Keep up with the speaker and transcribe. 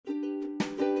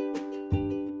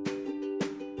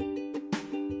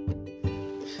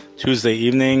Tuesday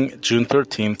evening, June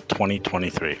 13th,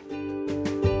 2023.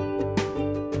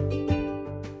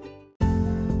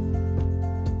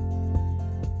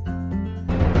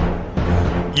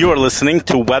 You are listening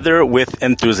to Weather with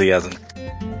Enthusiasm.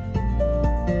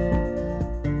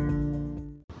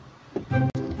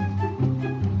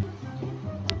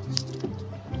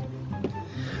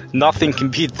 Nothing can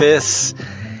beat this.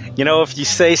 You know, if you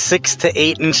say 6 to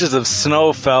 8 inches of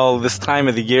snow fell this time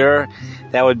of the year,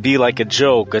 that would be like a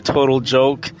joke, a total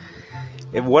joke.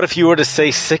 What if you were to say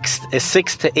a 6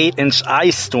 to 8 inch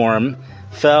ice storm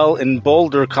fell in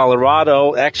Boulder,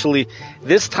 Colorado? Actually,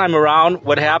 this time around,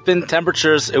 what happened,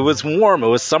 temperatures, it was warm, it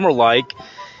was summer-like,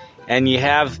 and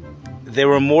there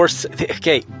were more,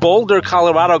 Boulder,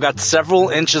 Colorado got several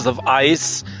inches of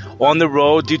ice on the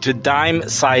road due to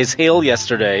dime-size hail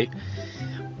yesterday,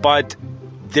 but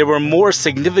there were more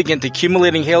significant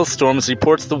accumulating hailstorms,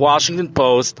 reports the Washington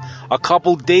Post, a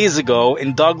couple days ago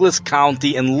in Douglas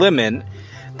County and Lemon.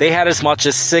 They had as much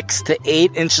as 6 to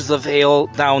 8 inches of hail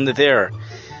down there.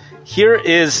 Here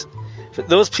is, for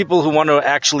those people who want to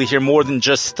actually hear more than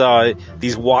just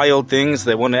these wild things,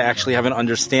 they want to actually have an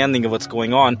understanding of what's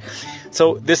going on.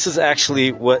 So this is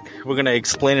actually what we're going to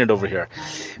explain it over here.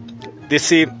 You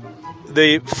see,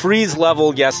 the freeze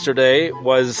level yesterday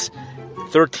was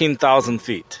 13,000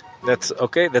 feet. That's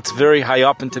okay. That's very high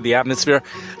up into the atmosphere.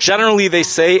 Generally, they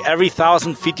say every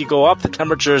 1,000 feet you go up, the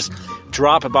temperatures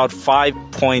drop about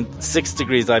 5.6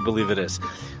 degrees, I believe it is.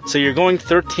 So you're going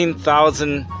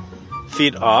 13,000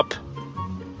 feet up.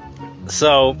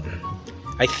 So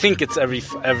I think it's every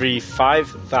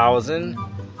 5,000.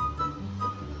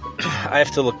 I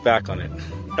have to look back on it.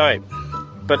 All right.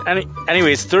 But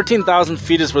anyways, 13,000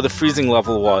 feet is where the freezing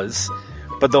level was.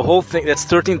 But the whole thing, that's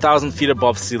 13,000 feet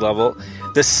above sea level.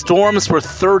 The storms were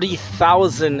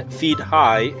 30,000 feet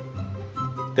high.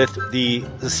 The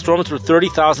storms were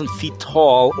 30,000 feet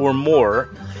tall or more.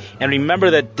 And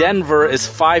remember that Denver is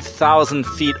 5,000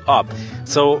 feet up.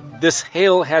 So this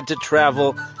hail had to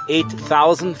travel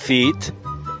 8,000 feet.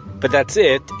 But that's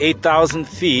it, 8,000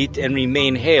 feet, and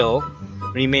remain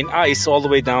ice all the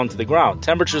way down to the ground.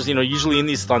 Temperatures, usually in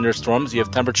these thunderstorms, you have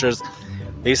temperatures,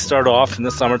 they start off in the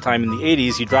summertime in the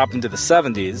 80s, you drop into the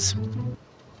 70s,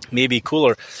 maybe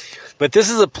cooler. But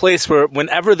this is a place where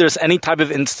whenever there's any type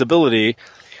of instability,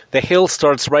 the hail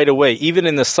starts right away, even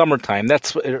in the summertime.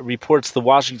 That's what it reports the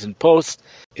Washington Post.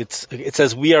 It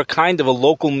says, we are kind of a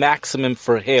local maximum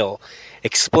for hail,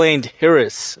 explained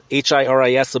Harris,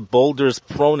 Hiris, of Boulder's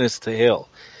proneness to hail.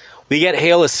 We get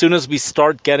hail as soon as we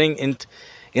start getting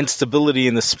instability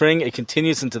in the spring. It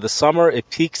continues into the summer. It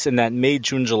peaks in that May,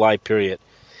 June, July period.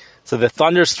 So the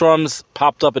thunderstorms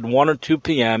popped up at 1 or 2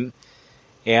 p.m.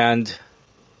 and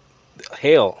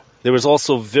hail. There was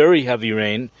also very heavy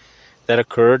rain that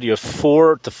occurred. You have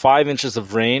 4 to 5 inches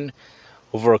of rain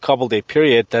over a couple-day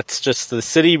period. That's just, the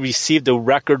city received a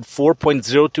record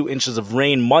 4.02 inches of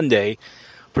rain Monday,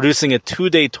 producing a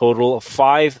 2-day total of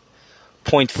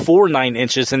 5.49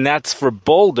 inches, and that's for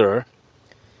Boulder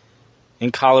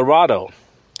in Colorado.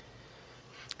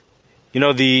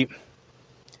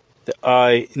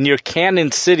 Near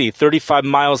Canyon City, 35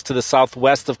 miles to the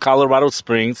southwest of Colorado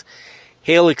Springs,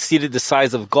 hail exceeded the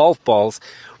size of golf balls,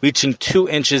 reaching 2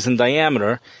 inches in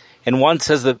diameter, and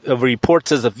a report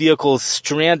says the vehicle is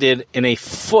stranded in a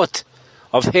foot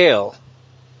of hail.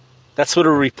 That's what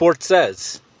a report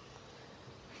says.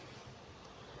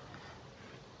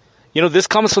 This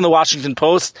comes from the Washington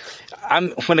Post.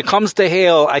 When it comes to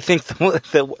hail, I think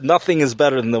that nothing is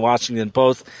better than the Washington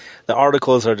Post. The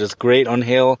articles are just great on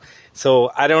hail.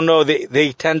 So I don't know.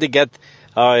 They tend to get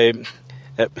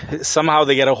somehow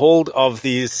they get a hold of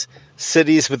these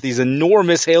cities with these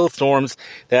enormous hailstorms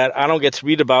that I don't get to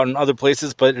read about in other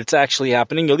places, but it's actually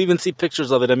happening. You'll even see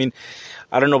pictures of it. I mean,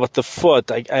 I don't know about the foot.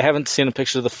 I haven't seen a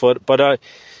picture of the foot, but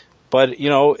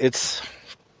it's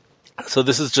so.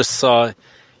 This is just.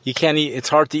 It's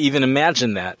hard to even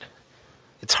imagine that.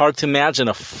 It's hard to imagine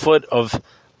a foot of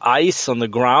ice on the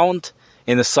ground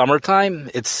in the summertime.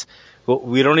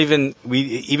 Even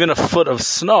a foot of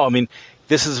snow. I mean,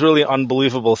 this is really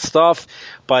unbelievable stuff.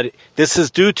 But this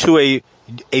is due to a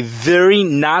very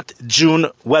not June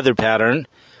weather pattern.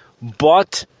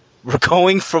 But we're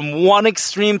going from one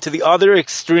extreme to the other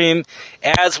extreme,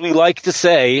 as we like to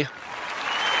say.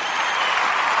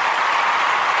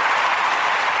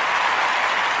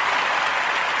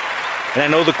 And I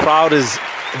know the crowd is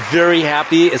very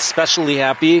happy, especially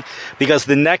happy, because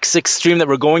the next extreme that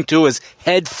we're going to is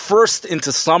head first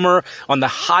into summer on the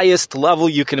highest level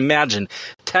you can imagine.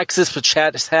 Texas, which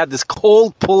has had this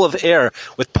cold pull of air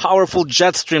with powerful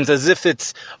jet streams as if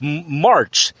it's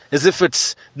March, as if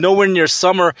it's nowhere near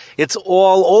summer. It's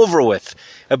all over with.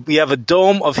 We have a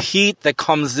dome of heat that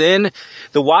comes in.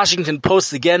 The Washington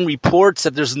Post again reports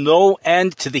that there's no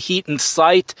end to the heat in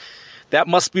sight. That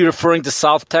must be referring to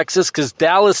South Texas, because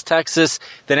Dallas, Texas,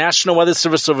 the National Weather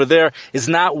Service over there, is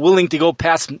not willing to go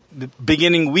past the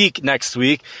beginning week next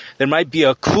week. There might be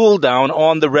a cool down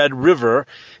on the Red River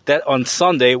that on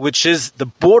Sunday, which is the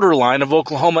borderline of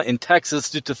Oklahoma and Texas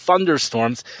due to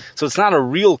thunderstorms. So it's not a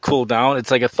real cool down.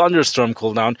 It's like a thunderstorm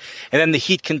cool down. And then the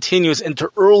heat continues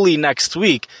into early next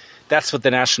week. That's what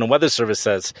the National Weather Service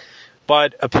says.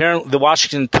 But apparently the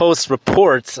Washington Post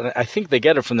reports, and I think they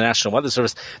get it from the National Weather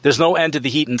Service, there's no end to the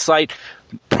heat in sight.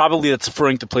 Probably that's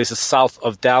referring to places south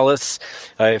of Dallas.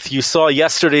 If you saw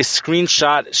yesterday's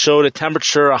screenshot, showed a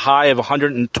temperature, a high of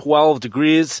 112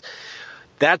 degrees.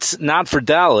 That's not for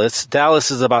Dallas.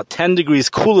 Dallas is about 10 degrees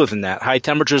cooler than that. High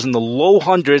temperatures in the low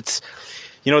hundreds.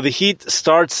 You know, the heat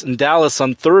starts in Dallas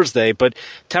on Thursday, but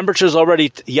temperatures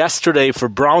already yesterday for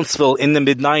Brownsville in the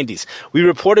mid-90s. We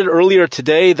reported earlier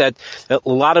today that a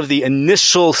lot of the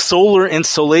initial solar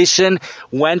insolation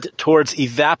went towards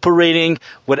evaporating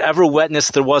whatever wetness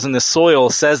there was in the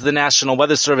soil, says the National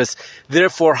Weather Service.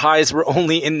 Therefore, highs were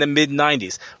only in the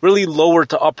mid-90s, really lower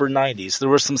to upper 90s. There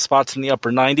were some spots in the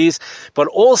upper 90s, but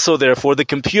also, therefore, the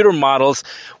computer models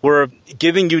were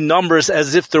giving you numbers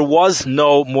as if there was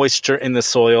no moisture in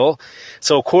the soil.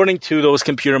 So according to those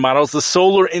computer models, the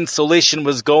solar insolation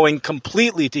was going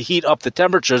completely to heat up the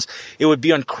temperatures. It would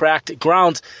be on cracked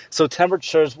grounds, so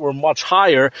temperatures were much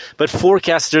higher, but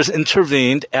forecasters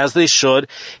intervened as they should,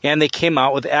 and they came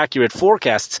out with accurate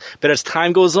forecasts. But as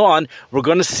time goes on, we're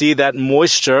going to see that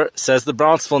moisture, says the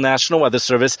Brownsville National Weather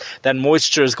Service, that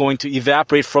moisture is going to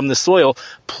evaporate from the soil,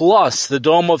 plus the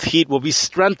dome of heat will be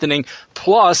strengthening,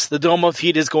 plus the dome of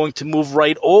heat is going to move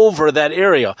right over that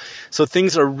area. So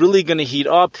things are really going to heat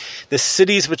up. The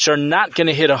cities which are not going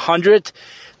to hit 100,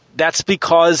 that's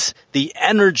because the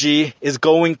energy is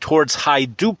going towards high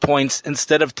dew points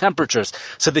instead of temperatures.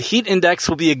 So the heat index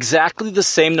will be exactly the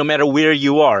same no matter where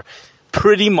you are.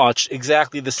 Pretty much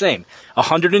exactly the same.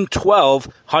 112,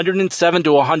 107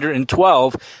 to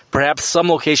 112, perhaps some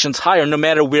locations higher, no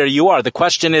matter where you are. The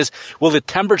question is, will the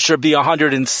temperature be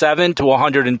 107 to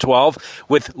 112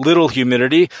 with little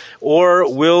humidity, or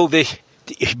will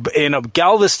in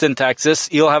Galveston, Texas,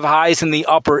 you'll have highs in the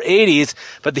upper 80s,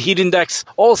 but the heat index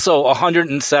also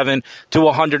 107 to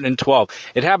 112.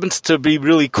 It happens to be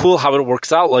really cool how it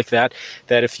works out like that,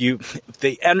 that if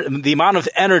the amount of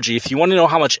energy, if you want to know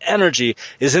how much energy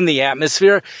is in the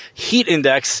atmosphere, heat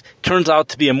index turns out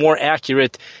to be a more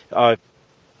accurate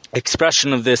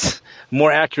expression of this,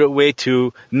 more accurate way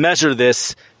to measure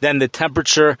this than the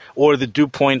temperature or the dew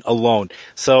point alone.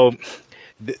 So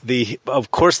of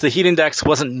course, the heat index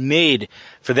wasn't made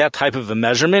for that type of a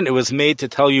measurement. It was made to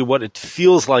tell you what it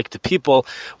feels like to people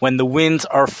when the winds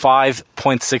are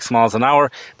 5.6 miles an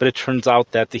hour. But it turns out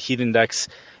that the heat index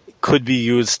could be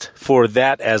used for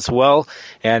that as well.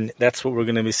 And that's what we're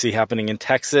going to see happening in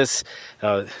Texas.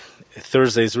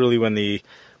 Thursday is really when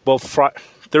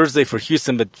Thursday for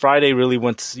Houston, but Friday really,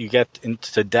 once you get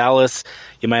into Dallas,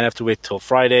 you might have to wait till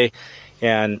Friday.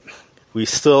 And we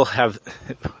still have...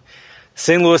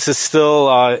 St. Louis is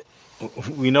still,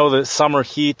 we know that summer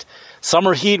heat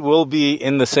will be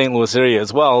in the St. Louis area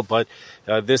as well, but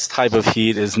this type of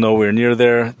heat is nowhere near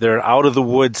there. They're out of the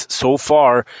woods so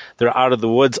far. They're out of the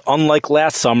woods, unlike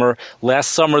last summer.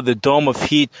 Last summer, the dome of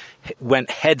heat went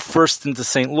head first into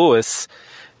St. Louis.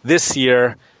 This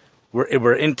year,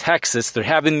 we're in Texas. There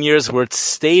have been years where it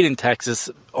stayed in Texas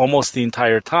almost the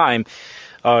entire time.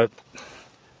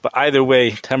 But either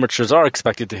way, temperatures are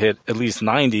expected to hit at least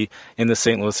 90 in the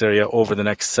St. Louis area over the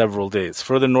next several days.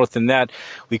 Further north than that,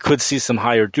 we could see some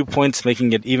higher dew points,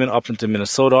 making it even up into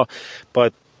Minnesota.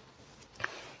 But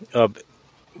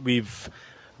we've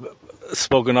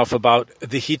spoken enough about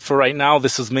the heat for right now.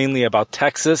 This is mainly about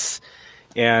Texas,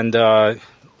 and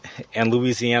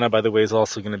Louisiana, by the way, is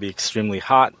also going to be extremely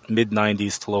hot,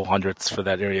 mid-90s to low hundreds for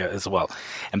that area as well.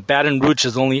 And Baton Rouge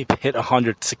has only hit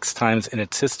 106 times in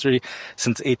its history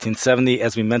since 1870,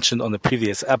 as we mentioned on the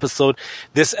previous episode.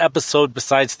 This episode,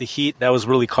 besides the heat, that was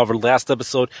really covered last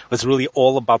episode, was really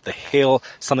all about the hail,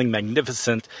 something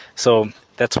magnificent. So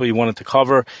that's what we wanted to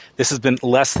cover. This has been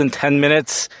less than 10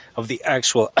 minutes of the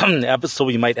actual episode.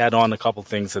 We might add on a couple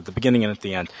things at the beginning and at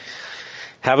the end.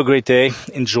 Have a great day.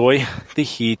 Enjoy the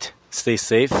heat. Stay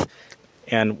safe.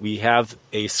 And we have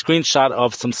a screenshot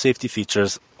of some safety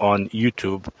features on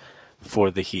YouTube for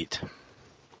the heat.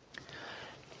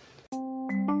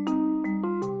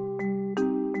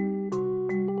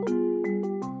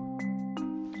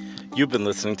 You've been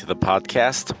listening to the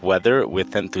podcast Weather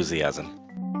with Enthusiasm.